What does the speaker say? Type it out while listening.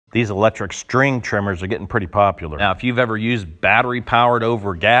These electric string trimmers are getting pretty popular. Now, if you've ever used battery powered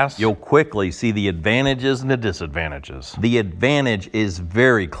over gas, you'll quickly see the advantages and the disadvantages. The advantage is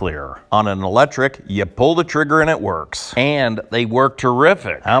very clear. On an electric, you pull the trigger and it works. And they work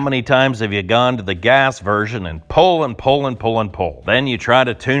terrific. How many times have you gone to the gas version and pull and pull and pull and pull? Then you try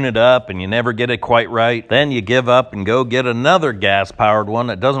to tune it up and you never get it quite right. Then you give up and go get another gas powered one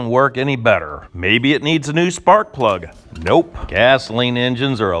that doesn't work any better. Maybe it needs a new spark plug. Nope. Gasoline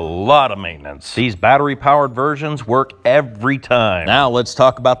engines are a lot of maintenance. These battery-powered versions work every time. Now let's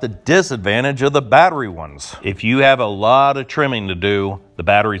talk about the disadvantage of the battery ones. If you have a lot of trimming to do, the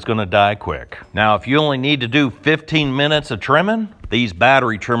battery's gonna die quick. Now, if you only need to do 15 minutes of trimming, these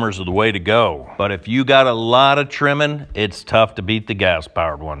battery trimmers are the way to go. But if you got a lot of trimming, it's tough to beat the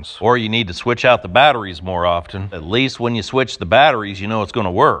gas-powered ones. Or you need to switch out the batteries more often. At least when you switch the batteries, you know it's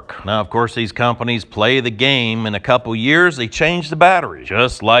gonna work. Now, of course, these companies play the game. In a couple years, they change the battery,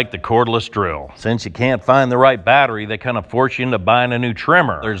 just like the cordless drill. Since you can't find the right battery, they kind of force you into buying a new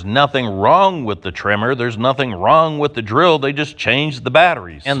trimmer. There's nothing wrong with the trimmer. There's nothing wrong with the drill. They just change the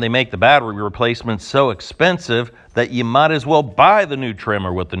batteries. And they make the battery replacements so expensive that you might as well buy the new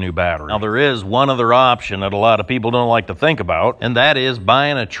trimmer with the new battery. Now, there is one other option that a lot of people don't like to think about, and that is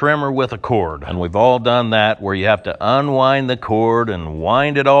buying a trimmer with a cord. And we've all done that, where you have to unwind the cord and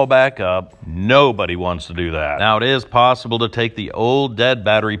wind it all back up. Nobody wants to do that. Now, it is possible to take the old dead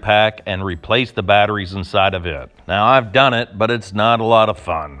battery pack and replace the batteries inside of it. Now, I've done it, but it's not a lot of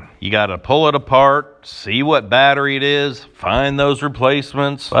fun. You gotta pull it apart, see what battery it is, find those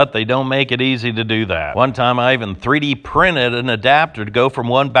replacements, but they don't make it easy to do that. One time I even 3D printed an adapter to go from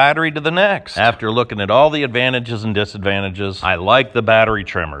one battery to the next. After looking at all the advantages and disadvantages, I like the battery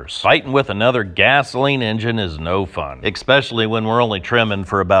trimmers. Fighting with another gasoline engine is no fun, especially when we're only trimming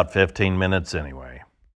for about 15 minutes anyway.